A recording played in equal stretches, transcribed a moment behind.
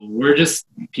we're just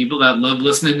people that love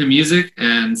listening to music.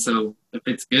 And so if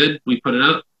it's good, we put it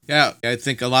up. Yeah, I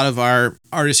think a lot of our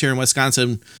artists here in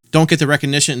Wisconsin don't get the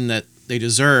recognition that they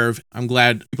deserve. I'm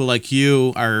glad people like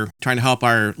you are trying to help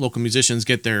our local musicians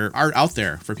get their art out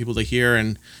there for people to hear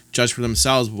and judge for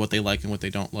themselves what they like and what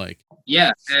they don't like.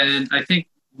 Yeah, and I think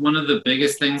one of the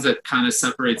biggest things that kind of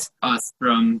separates us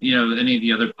from, any of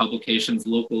the other publications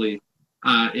locally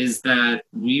is that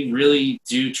we really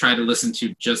do try to listen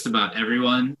to just about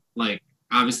everyone. Like,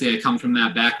 obviously, I come from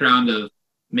that background of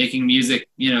making music,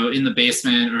 in the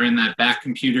basement or in that back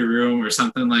computer room or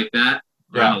something like that,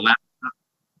 or on a laptop.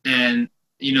 And,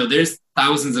 there's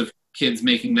thousands of kids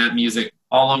making that music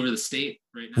all over the state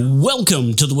right now.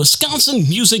 Welcome to the Wisconsin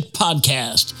Music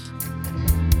Podcast.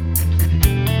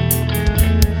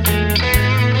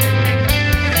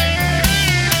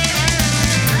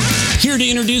 Here to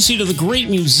introduce you to the great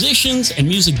musicians and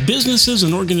music businesses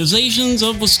and organizations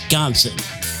of Wisconsin.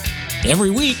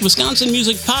 Every week, Wisconsin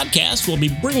Music Podcast will be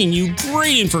bringing you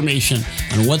great information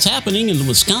on what's happening in the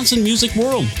Wisconsin music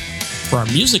world. For our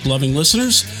music-loving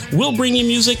listeners, we'll bring you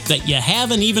music that you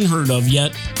haven't even heard of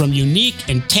yet from unique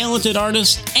and talented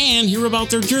artists and hear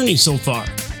about their journey so far.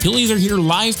 You'll either hear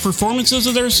live performances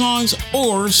of their songs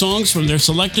or songs from their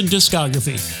selected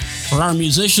discography. For our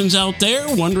musicians out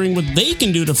there wondering what they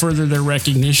can do to further their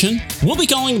recognition, we'll be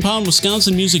calling upon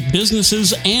Wisconsin music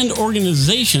businesses and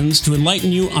organizations to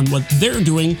enlighten you on what they're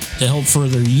doing to help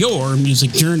further your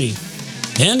music journey.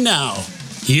 And now,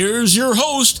 here's your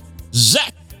host,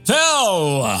 Zach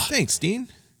Fell. Thanks, Dean.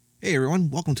 Hey everyone,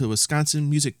 welcome to the Wisconsin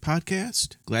Music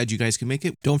Podcast. Glad you guys can make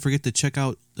it. Don't forget to check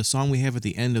out the song we have at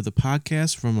the end of the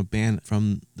podcast from a band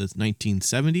from the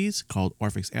 1970s called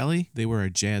Orpheus Alley. They were a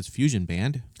jazz fusion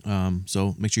band,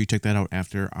 so make sure you check that out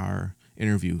after our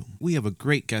interview. We have a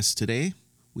great guest today.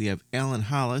 We have Alan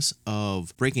Hollis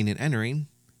of Breaking and Entering,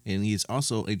 and he's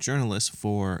also a journalist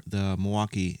for the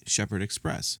Milwaukee Shepherd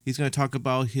Express. He's going to talk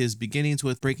about his beginnings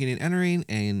with Breaking and Entering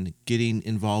and getting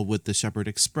involved with the Shepherd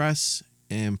Express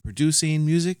and producing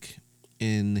music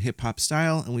in the hip-hop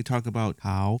style, and we talk about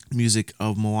how music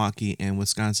of Milwaukee and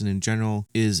Wisconsin in general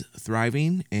is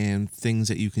thriving and things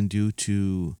that you can do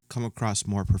to come across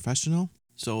more professional.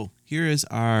 So here is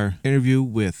our interview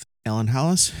with Alan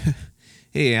Hollis.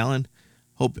 Hey Alan,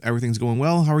 hope everything's going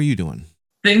well. How are you doing?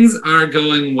 Things are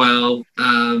going well.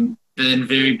 Been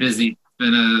very busy.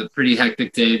 Been a pretty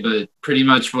hectic day, but pretty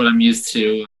much what I'm used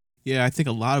to. Yeah, I think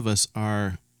a lot of us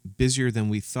are busier than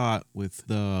we thought with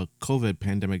the COVID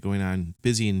pandemic going on,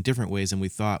 busy in different ways than we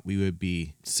thought we would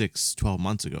be 6-12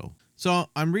 months ago. So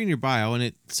I'm reading your bio and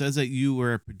it says that you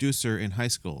were a producer in high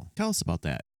school. Tell us about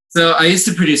that. So I used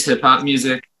to produce hip hop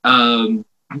music,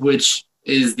 which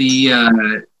is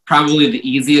the probably the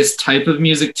easiest type of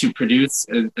music to produce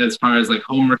as far as like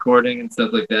home recording and stuff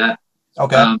like that.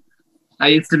 Okay. I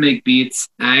used to make beats.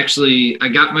 I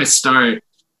got my start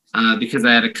because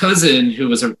I had a cousin who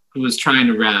was trying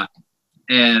to rap,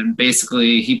 and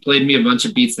basically he played me a bunch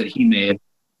of beats that he made,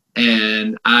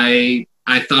 and I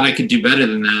thought I could do better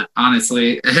than that,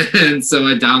 honestly. And so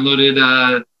I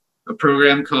downloaded a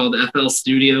program called FL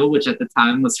Studio, which at the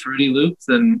time was Fruity Loops,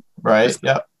 and right,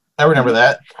 yeah, I remember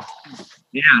that.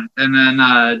 Yeah, and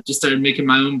then just started making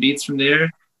my own beats from there.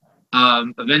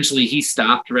 Eventually, he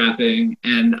stopped rapping,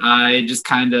 and I just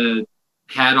kind of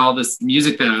had all this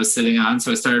music that I was sitting on,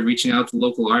 so I started reaching out to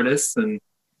local artists, and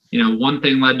one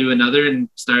thing led to another, and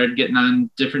started getting on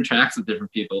different tracks with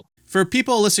different people. For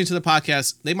people listening to the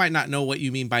podcast, they might not know what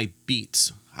you mean by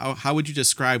beats. How would you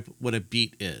describe what a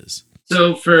beat is?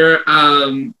 So for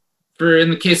in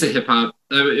the case of hip hop,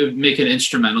 it would make an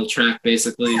instrumental track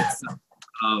basically.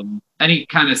 So, any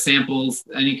kind of samples,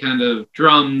 any kind of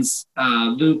drums,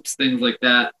 loops, things like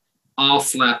that, all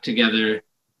slapped together.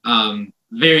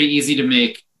 Very easy to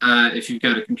make if you've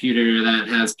got a computer that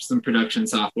has some production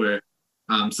software.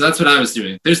 So that's what I was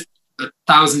doing. There's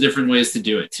 1,000 different ways to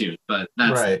do it too, but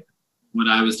that's right. What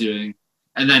I was doing.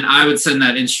 And then I would send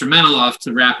that instrumental off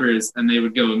to rappers, and they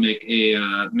would go and make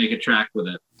a track with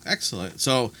it. Excellent.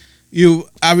 So you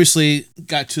obviously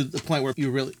got to the point where you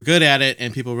were really good at it,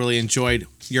 and people really enjoyed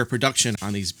your production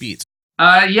on these beats.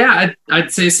 Yeah,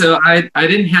 I'd say so. I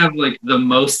didn't have like the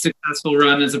most successful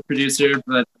run as a producer,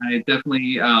 but I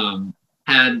definitely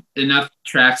had enough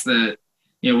tracks that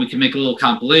we could make a little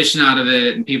compilation out of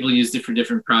it, and people used it for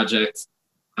different projects.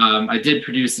 I did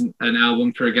produce an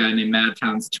album for a guy named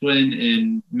Madtown's Twin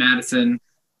in Madison,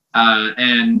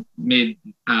 and made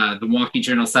the Milwaukee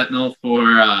Journal Sentinel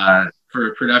for a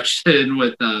production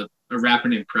with a rapper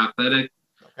named Prophetic.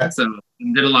 Okay. So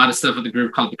did a lot of stuff with a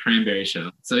group called the Cranberry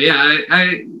Show. So yeah,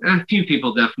 I a few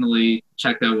people definitely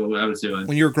checked out what I was doing.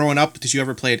 When you were growing up, did you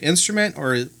ever play an instrument,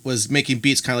 or was making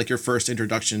beats kind of like your first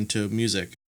introduction to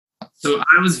music? So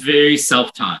I was very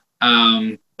self-taught.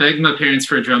 Begged my parents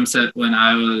for a drum set when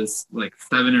I was like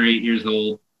 7 or 8 years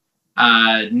old.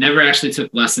 Never actually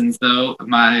took lessons though.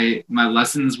 My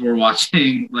lessons were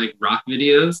watching like rock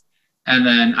videos, and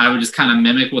then I would just kind of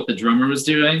mimic what the drummer was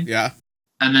doing. Yeah.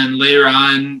 And then later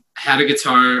on, had a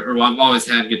guitar, or well, I've always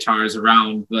had guitars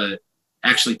around, but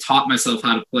actually taught myself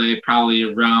how to play probably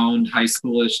around high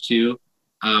schoolish too.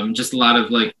 Just a lot of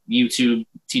like YouTube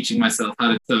teaching myself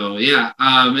how to. So yeah,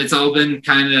 it's all been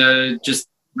kind of just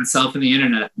myself and the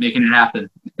internet making it happen.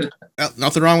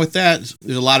 Nothing wrong with that.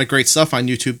 There's a lot of great stuff on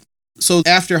YouTube. So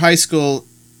after high school,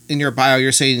 in your bio,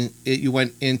 you're saying you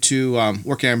went into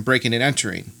working on breaking and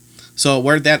entering. So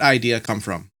where did that idea come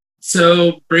from?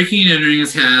 So breaking and entering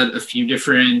has had a few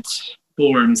different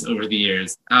forms over the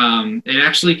years. It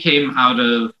actually came out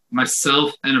of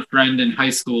myself and a friend in high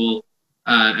school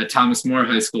at Thomas More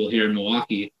High School here in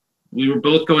Milwaukee. We were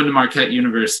both going to Marquette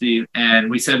University, and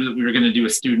we said that we were going to do a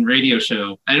student radio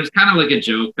show. And it was kind of like a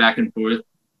joke back and forth.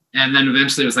 And then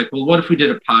eventually it was like, well, what if we did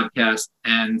a podcast?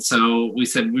 And so we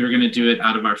said we were going to do it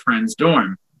out of our friend's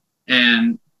dorm.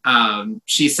 And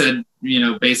she said,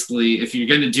 basically, if you're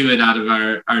going to do it out of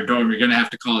our dorm, you're going to have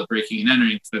to call it Breaking and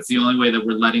Entering, because that's the only way that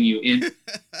we're letting you in.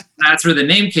 That's where the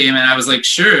name came. And I was like,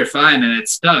 sure, fine. And it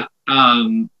stuck.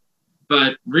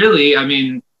 But really, I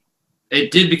mean,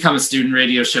 it did become a student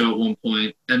radio show at one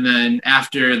point. And then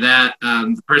after that,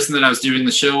 the person that I was doing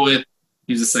the show with,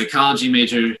 he was a psychology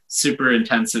major, super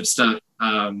intensive stuff,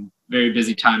 very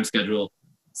busy time schedule.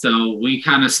 So we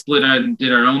kind of split out and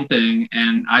did our own thing.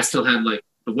 And I still had like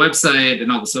the website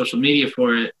and all the social media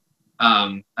for it.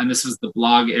 And this was the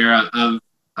blog era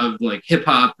of like hip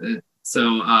hop.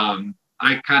 So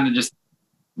I kind of just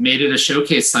made it a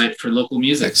showcase site for local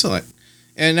music. Excellent.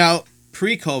 And now,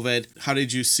 pre-COVID, how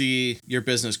did you see your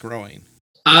business growing?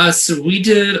 So we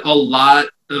did a lot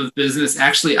of business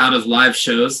actually out of live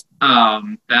shows.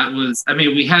 That was, I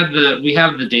mean, we have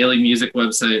the daily music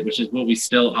website, which is what we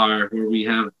still are, where we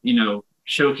have,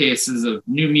 showcases of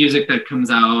new music that comes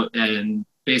out and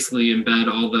basically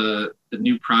embed all the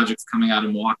new projects coming out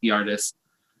of Milwaukee artists.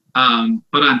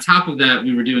 But on top of that,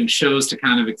 we were doing shows to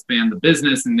kind of expand the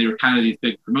business, and they were kind of these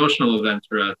big promotional events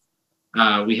for us.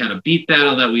 We had a beat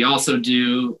battle that we also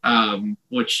do,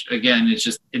 which again is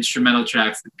just instrumental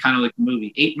tracks, kind of like the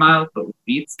movie 8 Mile, but with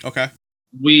beats. Okay.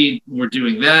 We were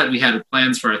doing that. We had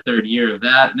plans for our 3rd year of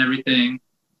that and everything.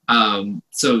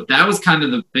 So that was kind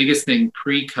of the biggest thing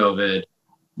pre-COVID.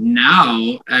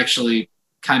 Now, actually,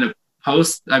 kind of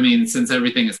since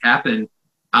everything has happened,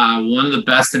 one of the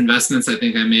best investments I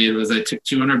think I made was I took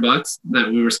 $200 that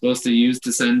we were supposed to use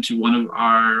to send to one of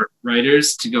our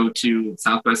writers to go to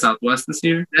South by Southwest this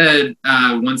year. And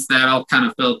once that all kind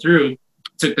of fell through,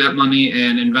 took that money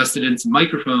and invested in some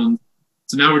microphones.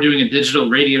 So now we're doing a digital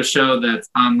radio show that's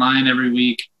online every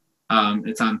week.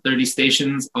 It's on 30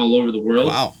 stations all over the world.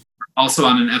 Wow. Also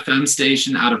on an FM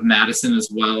station out of Madison as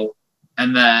well.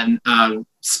 And then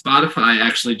Spotify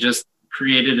actually just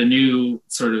created a new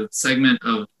sort of segment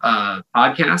of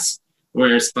podcasts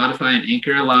where Spotify and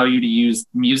Anchor allow you to use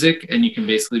music, and you can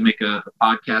basically make a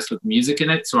podcast with music in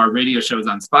it. So our radio show is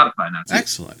on Spotify now too.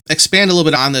 Excellent. Expand a little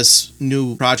bit on this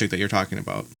new project that you're talking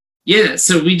about. Yeah,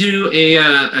 so we do a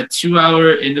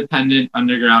 2-hour independent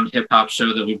underground hip hop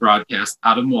show that we broadcast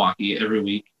out of Milwaukee every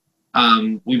week.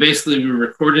 We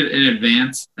record it in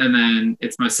advance, and then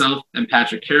it's myself and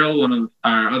Patrick Carroll, one of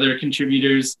our other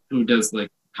contributors who does like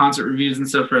concert reviews and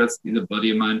stuff for us. He's a buddy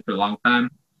of mine for a long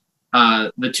time.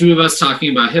 The two of us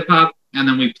talking about hip hop, and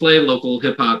then we play local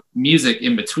hip hop music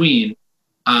in between.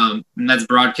 And that's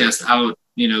broadcast out.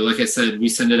 Like I said, we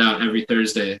send it out every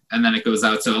Thursday, and then it goes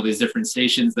out to all these different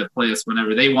stations that play us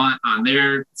whenever they want on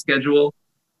their schedule.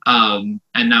 And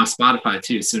now Spotify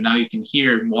too. So now you can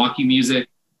hear Milwaukee music,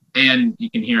 and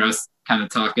you can hear us kind of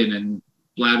talking and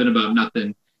blabbing about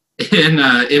nothing in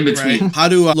between. Right. How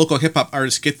do local hip hop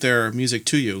artists get their music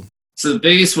to you? So the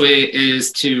biggest way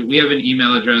is we have an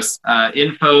email address,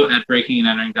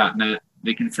 info@breakingandentering.net.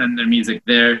 They can send their music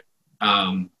there.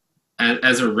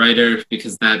 As a writer,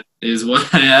 because that is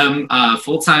what I am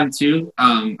full-time too.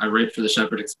 I write for the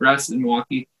Shepherd Express in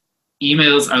Milwaukee.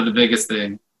 Emails are the biggest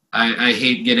thing. I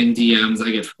hate getting DMs.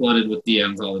 I get flooded with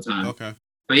DMs all the time. Okay.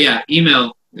 But yeah,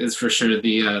 email is for sure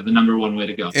the number one way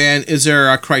to go. And is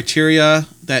there a criteria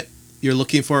that you're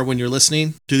looking for when you're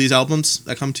listening to these albums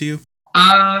that come to you?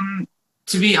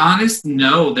 To be honest,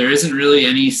 no. There isn't really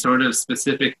any sort of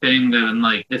specific thing that I'm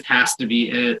like, this has to be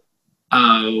it.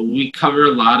 We cover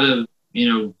a lot of,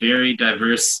 very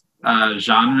diverse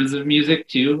genres of music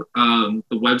too. The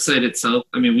website itself,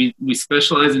 I mean, we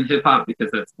specialize in hip hop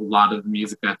because that's a lot of the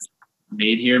music that's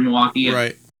made here in Milwaukee.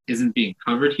 Right. Isn't being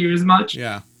covered here as much.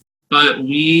 Yeah. But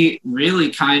we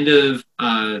really kind of,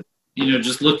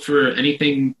 just look for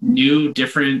anything new,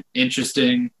 different,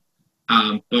 interesting.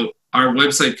 But our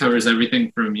website covers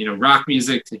everything from, rock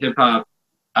music to hip hop.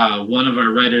 One of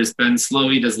our writers, Ben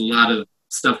Slowey, does a lot of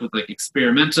stuff with like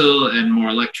experimental and more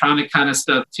electronic kind of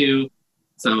stuff too.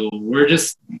 So we're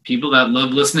just people that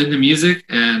love listening to music.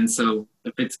 And so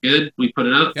if it's good, we put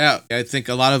it up. Yeah, I think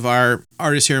a lot of our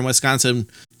artists here in Wisconsin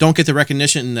don't get the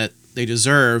recognition that they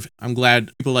deserve. I'm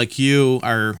glad people like you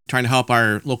are trying to help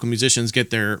our local musicians get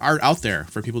their art out there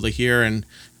for people to hear and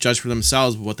judge for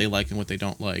themselves what they like and what they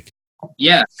don't like.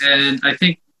 Yeah, and I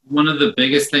think one of the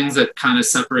biggest things that kind of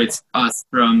separates us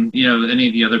from, any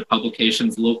of the other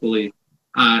publications locally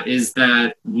is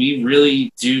that we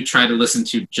really do try to listen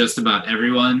to just about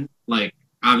everyone. Like,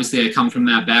 obviously, I come from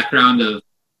that background of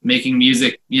making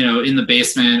music, in the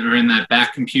basement or in that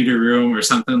back computer room or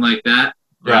something like that,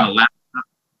 or on a laptop.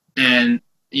 And,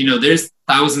 there's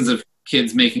thousands of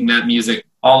kids making that music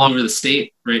all over the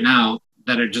state right now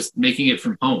that are just making it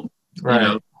from home.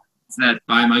 Right. That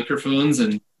buy microphones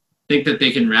and think that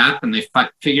they can rap, and they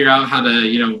figure out how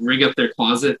to, rig up their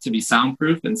closet to be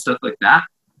soundproof and stuff like that.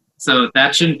 So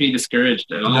that shouldn't be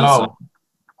discouraged at all. No. So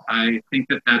I think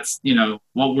that that's,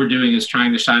 what we're doing is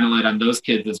trying to shine a light on those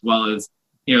kids as well as,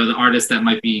 the artists that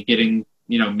might be getting,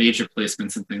 major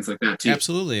placements and things like that too.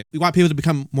 Absolutely. We want people to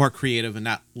become more creative and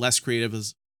not less creative.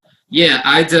 Yeah,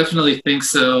 I definitely think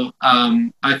so.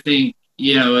 I think,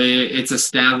 it's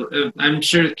established. I'm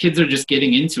sure kids are just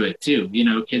getting into it too.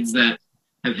 Kids that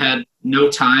have had no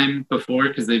time before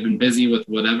because they've been busy with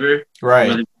whatever.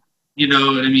 Right. You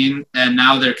know what I mean? And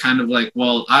now they're kind of like,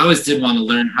 well, I always did want to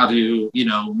learn how to,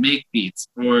 make beats,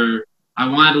 or I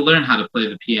wanted to learn how to play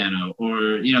the piano,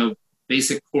 or,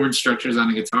 basic chord structures on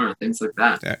a guitar, things like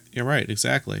that. Yeah, you're right.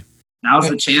 Exactly. Now's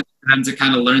the chance for them to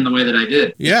kind of learn the way that I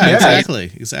did. Yeah,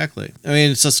 exactly. I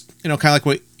mean, it's just, kind of like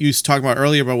what you was talking about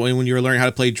earlier about when you were learning how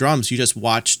to play drums, you just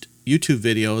watched YouTube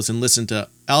videos and listened to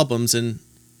albums, and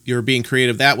you were being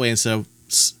creative that way instead of,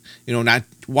 not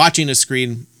watching a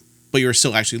screen, but you were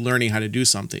still actually learning how to do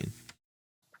something.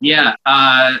 Yeah.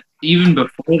 Even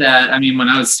before that, I mean, when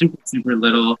I was super, super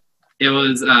little, it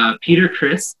was Peter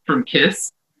Criss from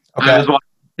Kiss. Okay.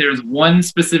 There's one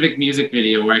specific music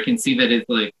video where I can see that it's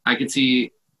like, I could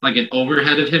see like an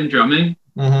overhead of him drumming.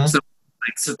 Mm-hmm.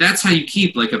 So that's how you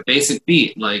keep like a basic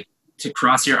beat, like to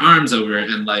cross your arms over it.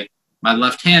 And like my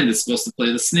left hand is supposed to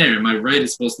play the snare. My right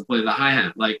is supposed to play the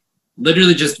hi-hat. Like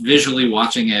literally just visually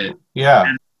watching it. Yeah.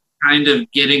 And kind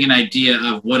of getting an idea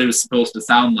of what it was supposed to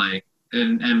sound like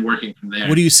and working from there.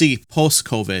 What do you see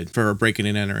post-COVID for breaking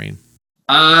and entering?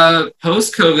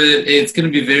 Post-COVID, it's going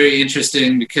to be very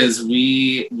interesting because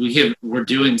we're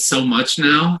doing so much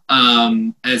now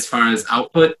as far as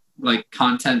output, like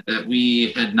content that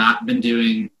we had not been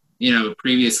doing,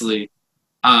 previously.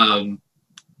 And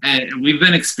we've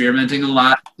been experimenting a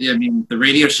lot. I mean, the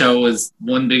radio show was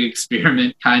one big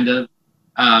experiment, kind of,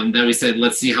 that we said,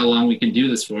 let's see how long we can do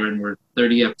this for. And we're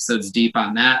 30 episodes deep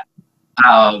on that.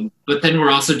 But then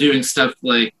we're also doing stuff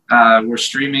like we're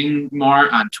streaming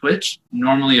more on Twitch,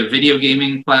 normally a video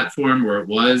gaming platform where it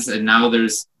was. And now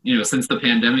there's, since the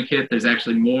pandemic hit, there's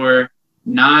actually more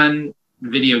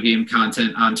non-video game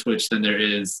content on Twitch than there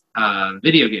is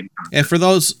video game content. And for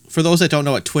those that don't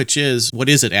know what Twitch is, what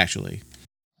is it actually?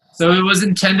 So it was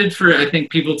intended for, I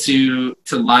think, people to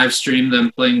live stream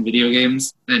them playing video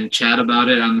games and chat about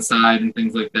it on the side and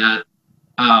things like that.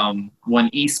 When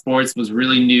esports was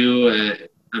really new, it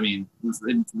was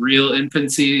in real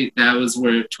infancy, that was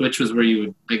where Twitch was where you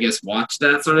would, I guess, watch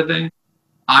that sort of thing.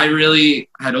 I really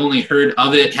had only heard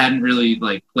of it, hadn't really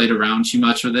like played around too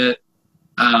much with it.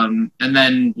 And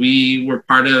then we were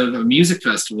part of a music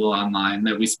festival online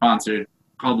that we sponsored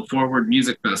called the Forward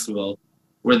Music Festival,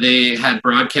 where they had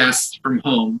broadcasts from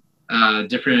home,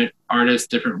 different artists,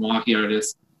 different Milwaukee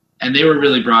artists. And they were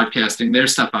really broadcasting their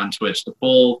stuff on Twitch. The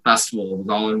full festival was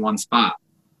all in one spot.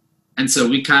 And so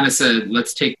we kind of said,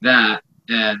 let's take that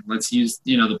and let's use,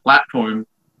 the platform,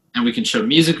 and we can show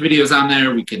music videos on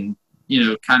there. We can,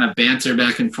 kind of banter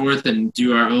back and forth and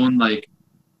do our own like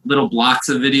little blocks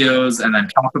of videos and then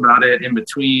talk about it in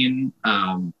between.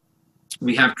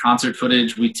 We have concert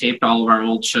footage. We taped all of our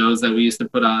old shows that we used to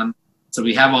put on. So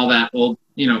we have all that old,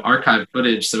 archive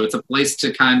footage. So it's a place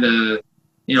to kind of,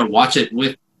 watch it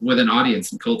with an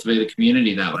audience and cultivate a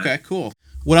community that way. Okay, cool.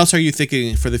 What else are you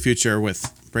thinking for the future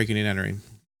with breaking and entering?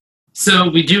 So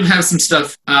we do have some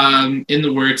stuff in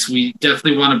the works. We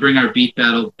definitely want to bring our beat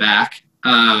battle back.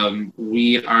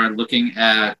 We are looking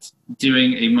at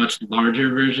doing a much larger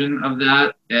version of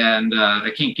that, and I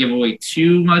can't give away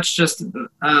too much just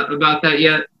about that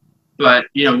yet. But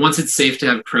once it's safe to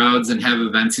have crowds and have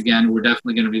events again, we're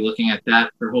definitely going to be looking at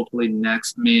that for hopefully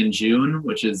next May and June,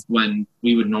 which is when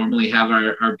we would normally have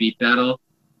our beat battle.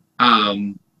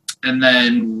 And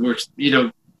then we're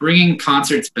bringing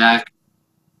concerts back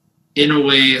in a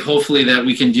way, hopefully, that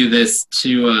we can do this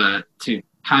to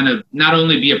kind of not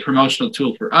only be a promotional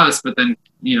tool for us, but then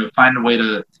find a way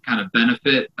to kind of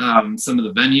benefit some of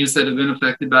the venues that have been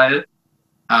affected by it.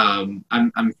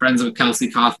 I'm friends with Kelsey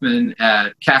Kaufman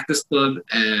at Cactus Club,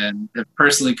 and have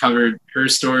personally covered her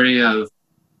story of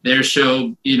their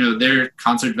show, their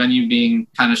concert venue being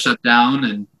kind of shut down,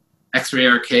 and X-Ray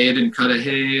Arcade and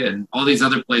Cudahy and all these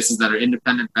other places that are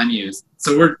independent venues.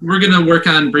 So we're going to work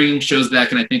on bringing shows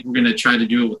back, and I think we're going to try to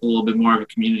do it with a little bit more of a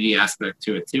community aspect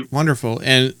to it too. Wonderful.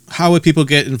 And how would people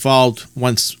get involved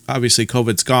once, obviously,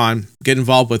 COVID's gone, get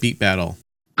involved with Beat Battle?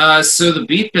 So the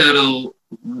Beat Battle,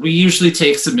 we usually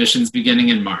take submissions beginning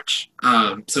in March.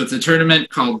 So it's a tournament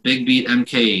called Big Beat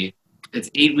MKE. It's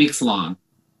 8 weeks long.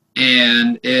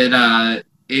 And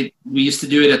we used to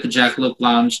do it at the Jackalope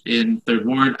Lounge in Third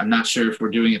Ward. I'm not sure if we're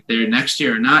doing it there next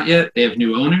year or not yet. They have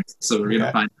new owners, so we're going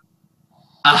to find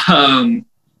out.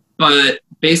 But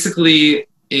basically,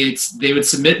 they would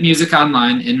submit music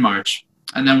online in March,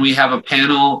 and then we have a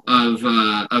panel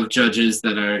of judges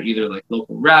that are either like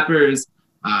local rappers,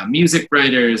 music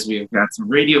writers. We've got some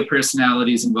radio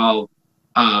personalities involved.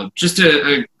 Just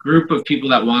a group of people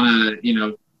that want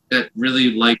to, that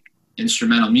really like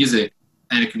instrumental music.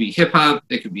 And it could be hip hop,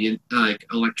 it could be like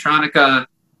electronica,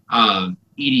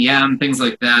 EDM, things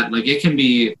like that. Like it can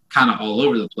be kind of all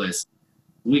over the place.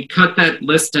 We cut that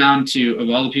list down of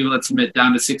all the people that submit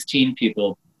down to 16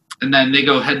 people, and then they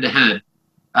go head to head.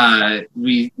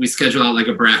 We schedule out like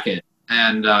a bracket,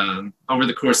 and over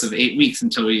the course of 8 weeks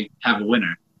until we have a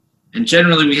winner. And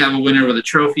generally we have a winner with a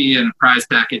trophy and a prize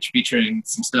package featuring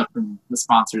some stuff from the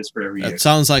sponsors for every year. That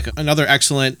sounds like another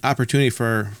excellent opportunity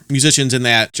for musicians in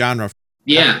that genre.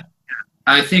 Yeah,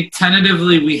 I think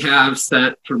tentatively we have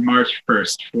set for March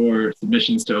 1st for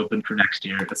submissions to open for next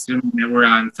year, assuming that we're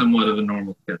on somewhat of a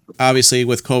normal schedule. Obviously,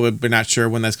 with COVID, we're not sure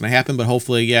when that's going to happen, but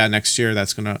hopefully, next year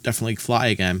that's going to definitely fly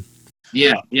again.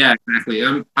 Yeah, exactly.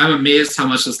 I'm amazed how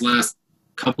much this last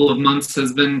couple of months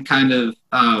has been kind of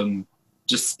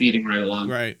just speeding right along.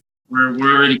 Right. We're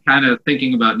already kind of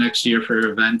thinking about next year for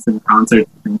events and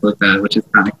concerts and things like that, which is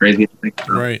kind of crazy to think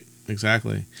about. Right.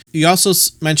 Exactly. You also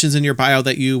mentions in your bio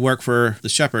that you work for the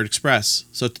Shepherd Express.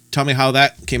 So tell me how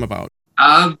that came about.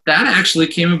 That actually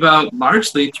came about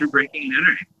largely through breaking and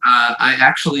entering. I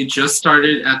actually just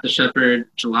started at the Shepherd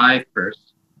July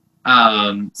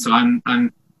 1st. So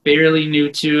I'm fairly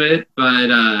new to it, but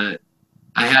I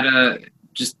had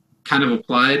just kind of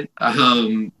applied.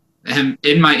 And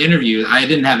in my interview, I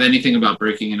didn't have anything about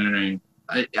breaking and entering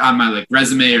on my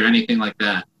resume or anything like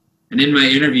that. And in my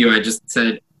interview, I just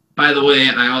said, by the way,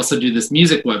 I also do this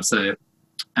music website.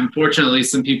 Unfortunately,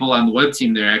 some people on the web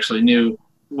team there actually knew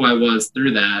who I was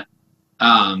through that.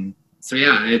 So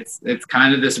yeah, it's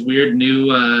kind of this weird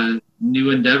new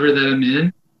endeavor that I'm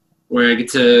in, where I get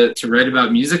to write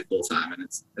about music full time, and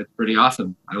it's pretty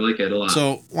awesome. I like it a lot.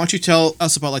 So why don't you tell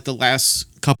us about the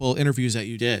last couple interviews that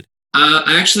you did?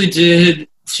 I actually did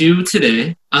 2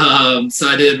 today. So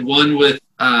I did one with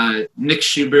Nick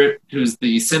Schubert, who's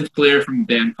the synth player from a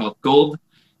band called Gold.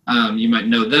 You might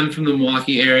know them from the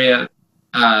Milwaukee area.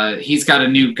 He's got a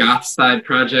new goth side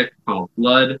project called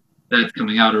Blood that's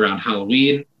coming out around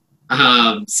Halloween.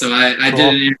 So I did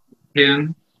an interview with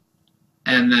him.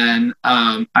 And then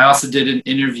I also did an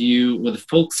interview with a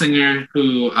folk singer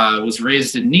who was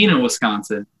raised in Neenah,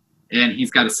 Wisconsin. And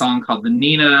he's got a song called the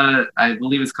Neenah, I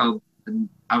believe it's called,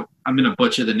 I'm going to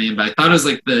butcher the name, but I thought it was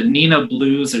like the Neenah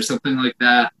Blues or something like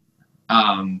that.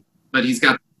 But he's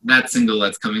got that single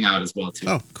that's coming out as well too.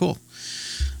 Oh, cool.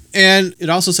 And it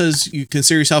also says you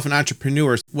consider yourself an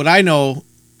entrepreneur. What I know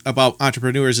about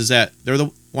entrepreneurs is that they're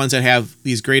the ones that have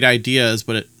these great ideas,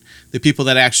 but the people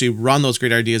that actually run those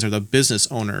great ideas are the business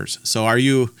owners. So are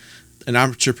you an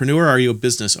entrepreneur or are you a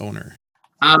business owner?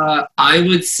 I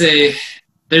would say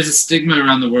there's a stigma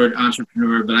around the word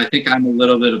entrepreneur, but I think I'm a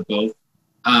little bit of both.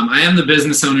 I am the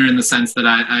business owner in the sense that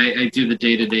I do the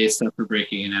day-to-day stuff for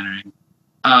breaking and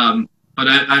entering. But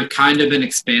I've kind of been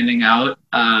expanding out.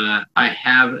 I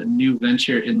have a new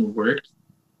venture in the works,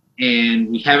 and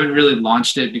we haven't really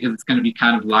launched it because it's going to be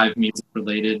kind of live music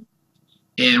related.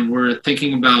 And we're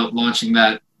thinking about launching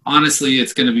that. Honestly,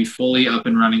 it's going to be fully up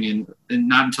and running in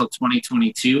not until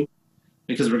 2022.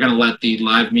 because we're going to let the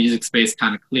live music space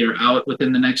kind of clear out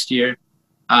within the next year.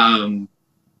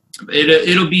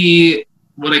 It'll be,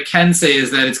 what I can say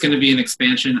is that it's going to be an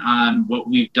expansion on what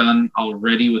we've done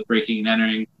already with Breaking and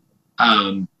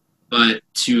Entering, but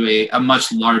to a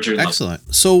much larger level.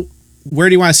 Excellent. So where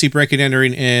do you want to see Breaking and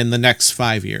Entering in the next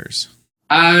 5 years?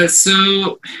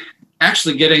 So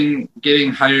actually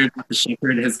getting hired with the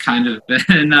Shepherd has kind of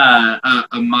been a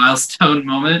milestone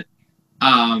moment,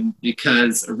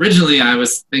 because originally I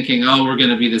was thinking, we're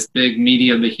going to be this big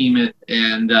media behemoth,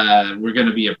 and we're going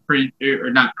to be a print,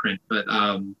 or not print, but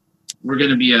we're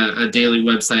going to be a daily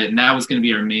website, and that was going to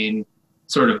be our main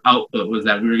sort of output, was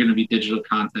that we were going to be digital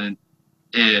content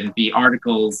and be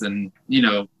articles and,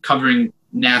 covering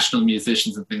national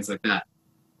musicians and things like that.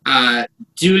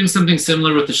 Doing something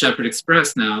similar with the Shepherd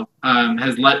Express now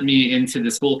has led me into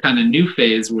this whole kind of new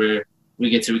phase where we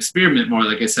get to experiment more,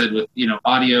 like I said, with,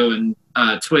 audio and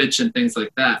Twitch and things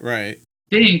like that. Right. I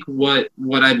think what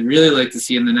I'd really like to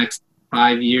see in the next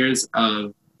 5 years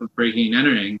of Breaking and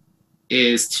Entering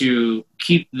is to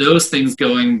keep those things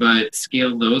going, but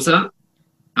scale those up.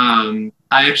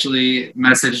 I actually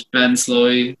messaged Ben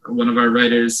Slowey, one of our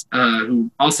writers,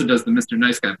 who also does the Mr.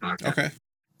 Nice Guy podcast. Okay.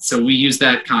 So we use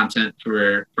that content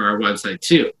for our website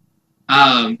too.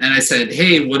 And I said,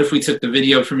 hey, what if we took the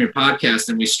video from your podcast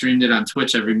and we streamed it on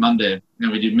Twitch every Monday?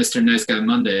 We do Mr. Nice Guy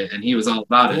Monday, and he was all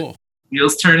about it.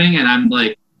 Wheels turning, and I'm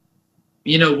like,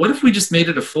 what if we just made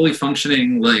it a fully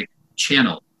functioning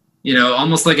channel?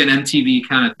 Almost like an MTV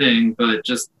kind of thing, but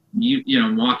just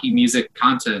Milwaukee music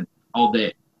content all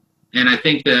day. And I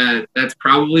think that that's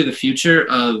probably the future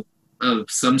of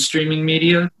some streaming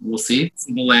media. We'll see.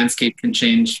 The landscape can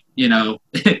change, in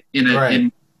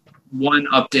one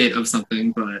update of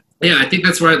something. But yeah, I think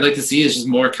that's where I'd like to see is just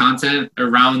more content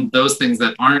around those things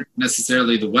that aren't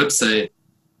necessarily the website,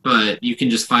 but you can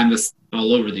just find this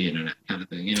all over the internet kind of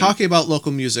thing. Talking about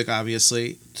local music,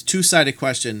 obviously, it's a two-sided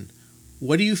question.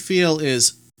 What do you feel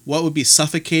is what would be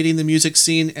suffocating the music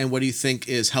scene, and what do you think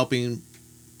is helping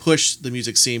push the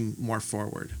music scene more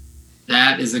forward?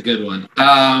 That is a good one.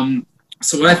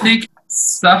 So what I think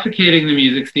suffocating the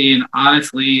music scene,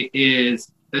 honestly,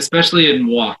 is, especially in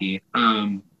Milwaukee,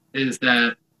 is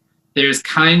that there's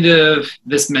kind of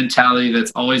this mentality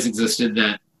that's always existed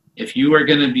that if you are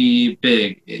going to be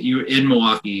big, you're in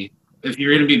Milwaukee, if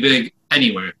you're going to be big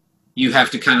anywhere, you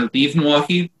have to kind of leave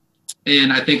Milwaukee.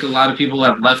 And I think a lot of people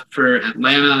have left for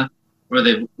Atlanta,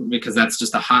 because that's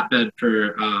just a hotbed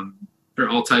for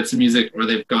all types of music, or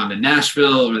they've gone to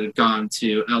Nashville, or they've gone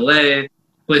to LA,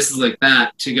 places like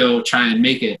that, to go try and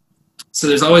make it. So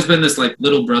there's always been this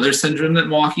little brother syndrome that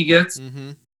Milwaukee gets.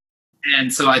 Mm-hmm.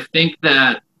 And so I think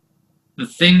that the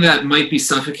thing that might be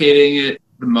suffocating it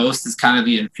the most is kind of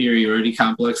the inferiority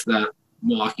complex that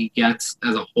Milwaukee gets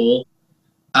as a whole.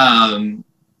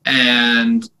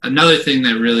 And another thing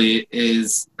that really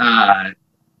is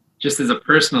just as a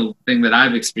personal thing that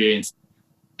I've experienced,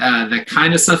 that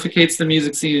kind of suffocates the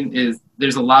music scene, is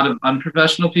there's a lot of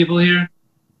unprofessional people here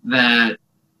that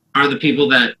are the people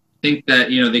that think that,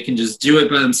 they can just do it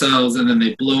by themselves and then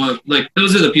they blow up.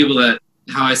 Those are the people that,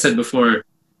 how I said before,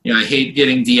 I hate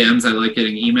getting DMs. I like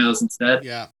getting emails instead.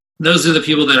 Yeah. Those are the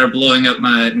people that are blowing up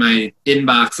my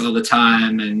inbox all the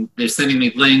time, and they're sending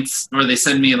me links, or they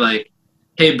send me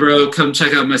hey bro, come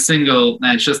check out my single,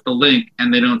 and it's just the link,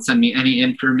 and they don't send me any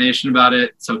information about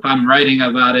it. So if I'm writing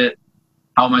about it,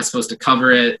 how am I supposed to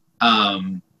cover it?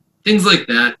 Things like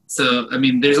that. So,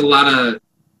 there's a lot of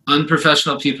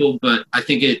unprofessional people, but I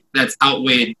think that's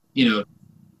outweighed,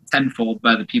 tenfold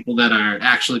by the people that are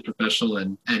actually professional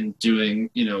and doing,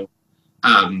 doing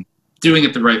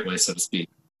it the right way, so to speak.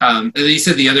 And then you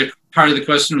said the other part of the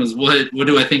question was what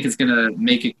do I think is going to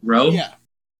make it grow? Yeah.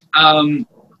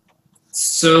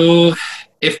 So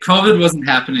if COVID wasn't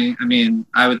happening,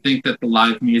 I would think that the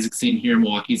live music scene here in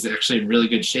Milwaukee is actually in really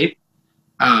good shape.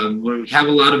 We have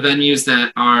a lot of venues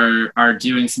that are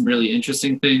doing some really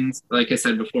interesting things. Like I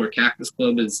said before, Cactus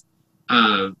Club has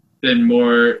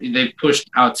they've pushed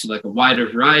out to a wider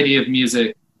variety of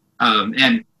music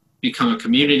and become a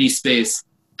community space.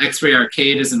 X-Ray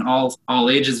Arcade is an all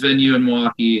ages venue in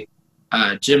Milwaukee.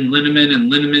 Jim Linneman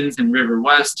and Linneman's in River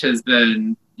West has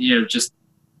been, just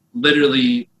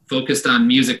literally focused on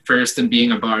music first and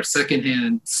being a bar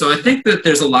secondhand. So I think that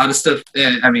there's a lot of stuff.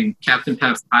 Captain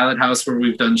Pabst Pilot House, where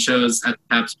we've done shows at the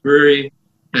Pabst Brewery,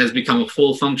 has become a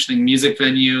full functioning music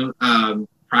venue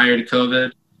prior to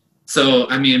COVID. So,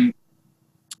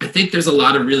 I think there's a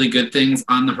lot of really good things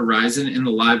on the horizon in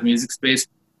the live music space,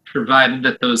 provided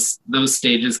that those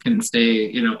stages can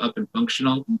stay, up and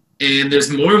functional. And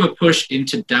there's more of a push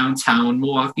into downtown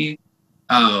Milwaukee,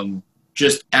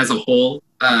 just as a whole.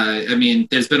 I mean,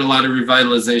 there's been a lot of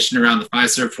revitalization around the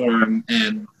Fiserv Forum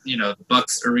and, the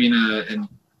Bucks Arena and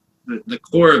the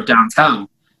core of downtown.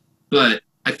 But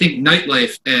I think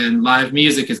nightlife and live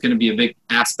music is going to be a big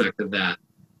aspect of that.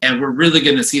 And we're really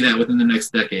going to see that within the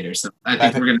next decade or so. I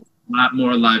think we're going to see a lot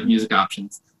more live music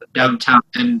options downtown,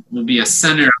 and will be a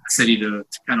center of the city to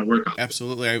kind of work on.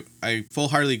 Absolutely. I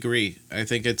full-heartedly agree. I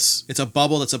think it's a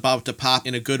bubble that's about to pop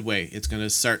in a good way. It's going to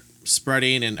start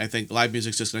spreading, and I think live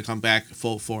music's just going to come back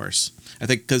full force. I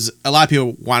think because a lot of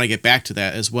people want to get back to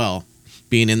that as well,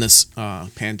 being in this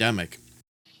pandemic.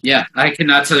 Yeah, I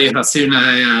cannot tell you how soon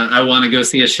I want to go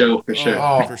see a show for sure.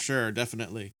 Oh, for sure,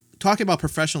 definitely. Talking about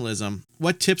professionalism,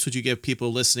 what tips would you give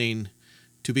people listening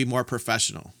to be more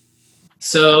professional?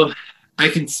 So I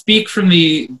can speak from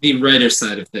the writer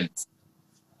side of things.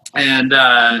 And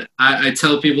I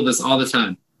tell people this all the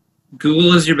time.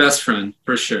 Google is your best friend,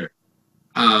 for sure.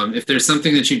 If there's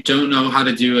something that you don't know how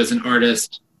to do as an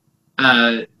artist,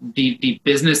 the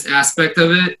business aspect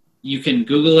of it, you can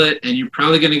Google it, and you're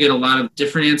probably going to get a lot of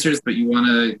different answers, but you're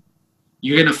going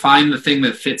to find the thing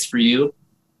that fits for you.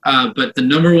 But the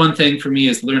number one thing for me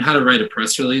is learn how to write a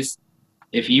press release.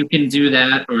 If you can do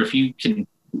that, or if you can,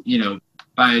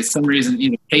 by some reason,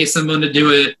 either pay someone to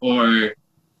do it,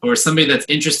 or somebody that's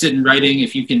interested in writing,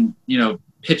 if you can,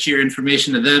 pitch your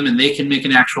information to them and they can make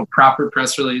an actual proper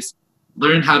press release,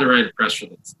 learn how to write a press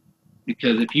release.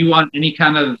 Because if you want any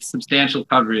kind of substantial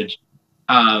coverage,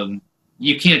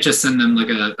 you can't just send them like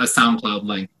a SoundCloud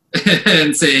link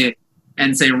and say,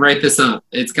 write this up.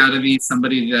 It's got to be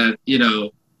somebody that,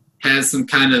 has some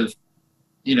kind of,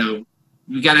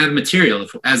 we got to have material.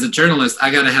 As a journalist,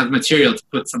 I got to have material to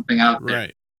put something out there,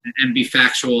 right, and be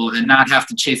factual and not have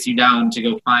to chase you down to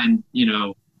go find,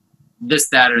 this,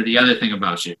 that, or the other thing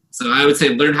about you. So I would say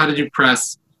learn how to do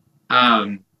press.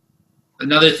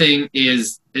 Another thing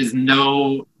is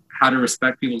know how to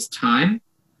respect people's time.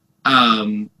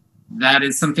 That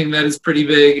is something that is pretty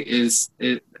big.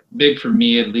 Big for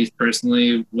me, at least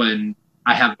personally, when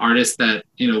I have artists that,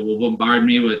 will bombard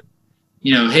me with,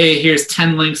 hey, here's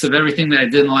 10 links of everything that I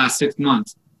did in the last 6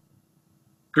 months.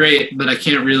 Great, but I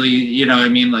can't really,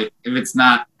 like if it's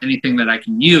not anything that I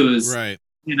can use, right,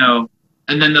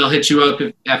 and then they'll hit you up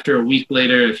after a week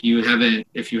later if you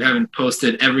haven't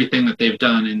posted everything that they've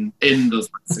done in those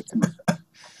last 6 months.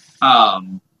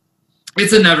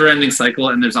 It's a never-ending cycle,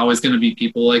 and there's always going to be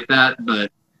people like that,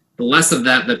 but the less of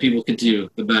that people could do,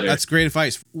 the better. That's great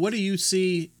advice. What do you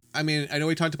see? I mean, I know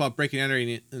we talked about breaking and entering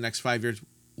in the next 5 years.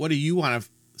 What do you want to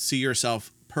see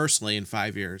yourself personally in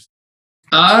 5 years?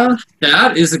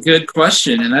 That is a good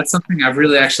question, and that's something I've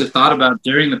really actually thought about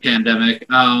during the pandemic.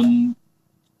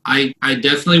 I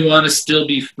definitely want to still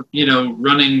be,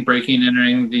 running, breaking,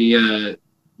 entering the,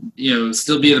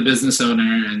 still be the business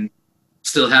owner and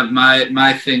still have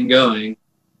my thing going.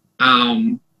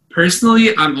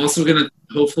 Personally, I'm also going to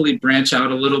hopefully branch out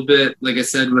a little bit, like I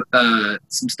said, with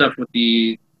some stuff with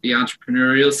the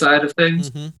entrepreneurial side of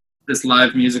things. Mm-hmm. This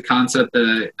live music concept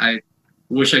that I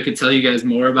wish I could tell you guys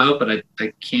more about, but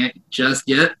I can't just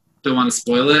yet. Don't want to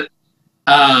spoil it.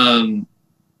 And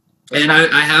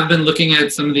I have been looking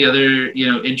at some of the other,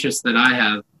 interests that I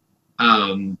have.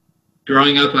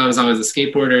 Growing up, I was always a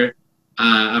skateboarder.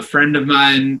 A friend of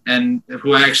mine, and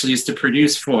who I actually used to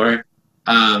produce for,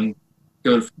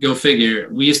 go figure.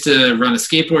 We used to run a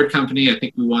skateboard company. I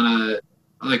think we want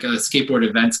a skateboard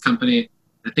events company.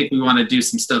 I think we want to do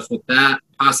some stuff with that,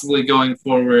 possibly going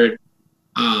forward.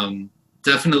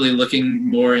 Definitely looking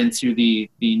more into the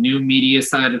new media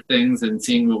side of things and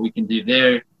seeing what we can do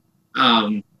there.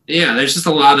 There's just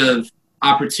a lot of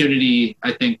opportunity,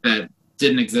 I think, that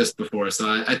didn't exist before.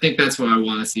 So I think that's what I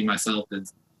want to see myself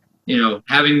is,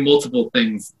 having multiple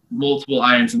things, multiple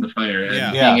irons in the fire.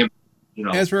 And being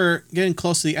able, As we're getting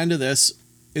close to the end of this,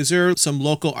 is there some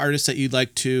local artists that you'd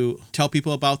like to tell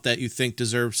people about that you think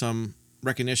deserve some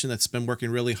recognition that's been working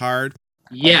really hard?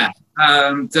 Yeah,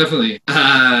 definitely.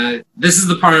 This is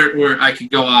the part where I could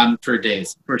go on for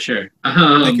days, for sure.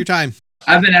 Take your time.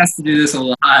 I've been asked to do this a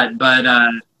lot, but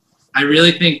I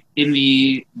really think in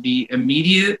the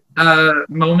immediate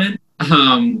moment,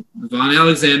 Vaughn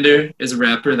Alexander is a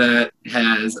rapper that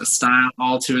has a style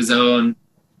all to his own,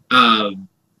 and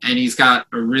he's got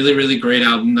a really, really great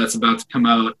album that's about to come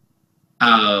out.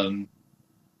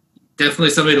 Definitely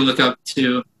somebody to look up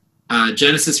to.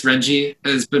 Genesis Renji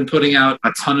has been putting out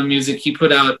a ton of music. He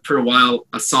put out for a while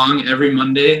a song every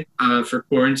Monday for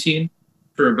quarantine.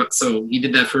 So he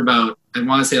did that for about, I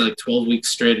want to say like 12 weeks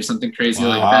straight or something crazy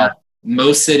like that.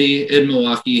 Mo City in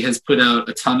Milwaukee has put out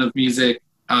a ton of music.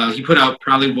 He put out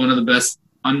probably one of the best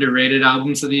underrated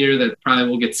albums of the year that probably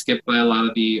will get skipped by a lot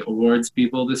of the awards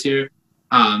people this year.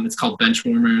 It's called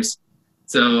Benchwarmers.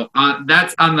 So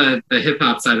that's on the hip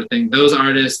hop side of things. Those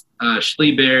artists,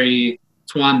 Schleeberry,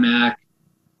 Twan Mac,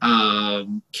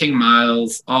 King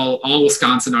Miles, all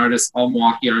Wisconsin artists, all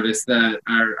Milwaukee artists that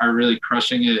are really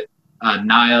crushing it.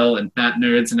 Nile and Fat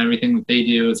Nerds and everything that they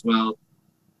do as well.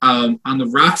 On the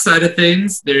rock side of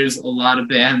things, there's a lot of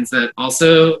bands that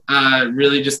also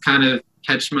really just kind of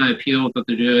catch my appeal with what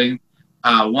they're doing.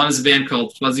 One is a band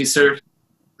called Fuzzy Surf.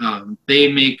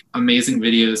 They make amazing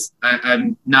videos.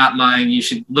 I'm not lying. You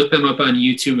should look them up on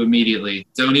YouTube immediately.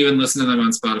 Don't even listen to them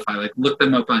on Spotify. Like, look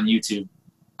them up on YouTube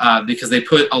because they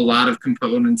put a lot of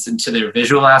components into their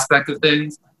visual aspect of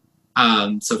things.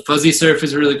 So Fuzzy Surf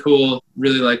is really cool.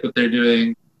 Really like what they're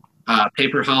doing.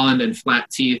 Paper Holland and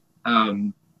Flat Teeth.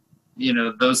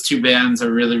 Those two bands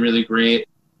are really, really great.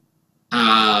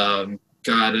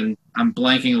 God, and I'm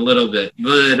blanking a little bit,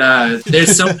 but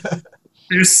there's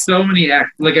so many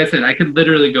acts. Like I said, I could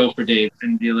literally go for days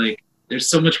and be like, there's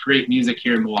so much great music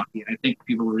here in Milwaukee. I think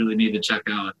people really need to check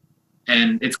out.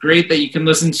 And it's great that you can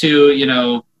listen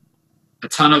to, a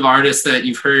ton of artists that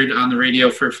you've heard on the radio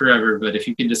for forever. But if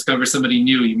you can discover somebody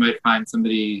new, you might find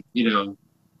somebody,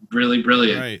 really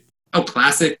brilliant. Right. Oh,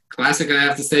 classic. I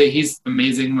have to say, he's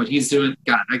amazing what he's doing.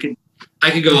 God, I could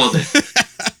go all day.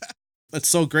 That's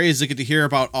so great is to get to hear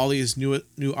about all these new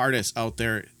artists out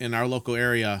there in our local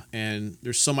area, and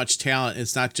there's so much talent.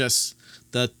 It's not just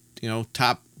the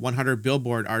top 100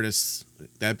 Billboard artists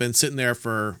that have been sitting there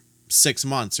for 6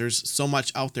 months. There's so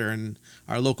much out there in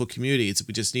our local communities.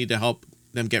 We just need to help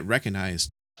them get recognized.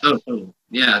 Oh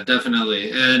yeah,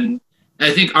 definitely. And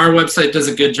I think our website does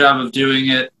a good job of doing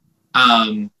it.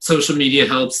 Social media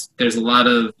helps. There's a lot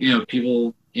of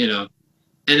people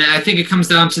and I think it comes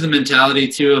down to the mentality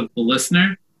too of the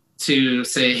listener to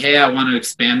say, hey, I want to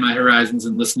expand my horizons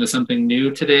and listen to something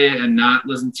new today and not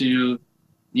listen to,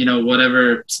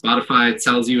 whatever Spotify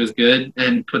tells you is good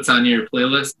and puts on your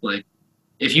playlist. Like,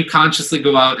 if you consciously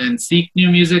go out and seek new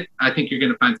music, I think you're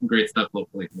going to find some great stuff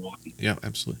locally in Milwaukee. Yeah,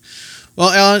 absolutely.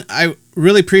 Well, Alan, I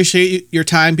really appreciate your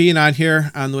time being on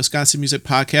here on the Wisconsin Music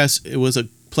Podcast. It was a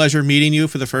pleasure meeting you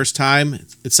for the first time.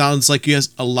 It sounds like you have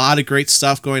a lot of great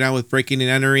stuff going on with Breaking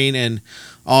and Entering and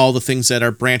all the things that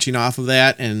are branching off of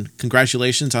that. And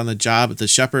congratulations on the job at the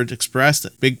Shepherd Express.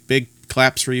 Big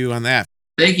claps for you on that.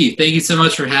 Thank you. Thank you so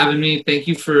much for having me. Thank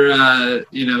you for,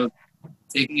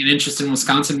 taking an interest in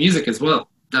Wisconsin music as well.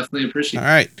 Definitely appreciate it. All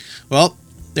right. Well,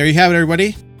 there you have it,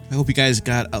 everybody. I hope you guys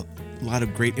got a lot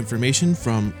of great information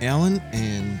from Alan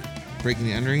and Breaking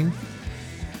and Entering.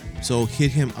 So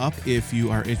hit him up if you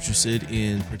are interested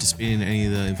in participating in any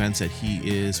of the events that he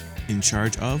is in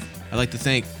charge of. I'd like to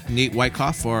thank Nate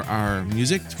Wyckoff for our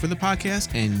music for the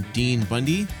podcast and Dean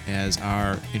Bundy as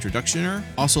our introductioner.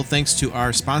 Also, thanks to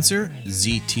our sponsor,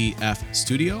 ZTF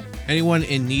Studio. Anyone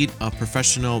in need of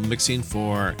professional mixing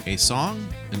for a song,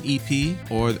 an EP,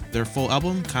 or their full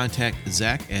album, contact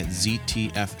Zach at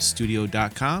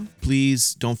ztfstudio.com.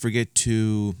 Please don't forget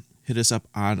to hit us up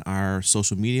on our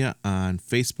social media on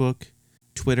Facebook,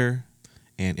 Twitter,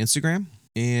 and Instagram.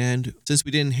 And since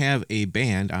we didn't have a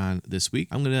band on this week,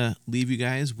 I'm going to leave you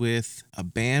guys with a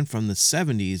band from the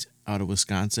 70s out of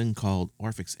Wisconsin called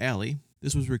Orphics Alley.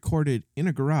 This was recorded in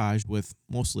a garage with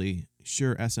mostly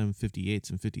Shure SM58s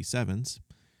and 57s. It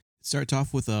starts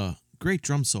off with a great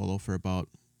drum solo for about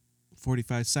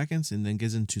 45 seconds and then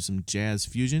gets into some jazz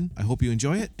fusion. I hope you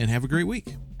enjoy it and have a great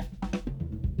week.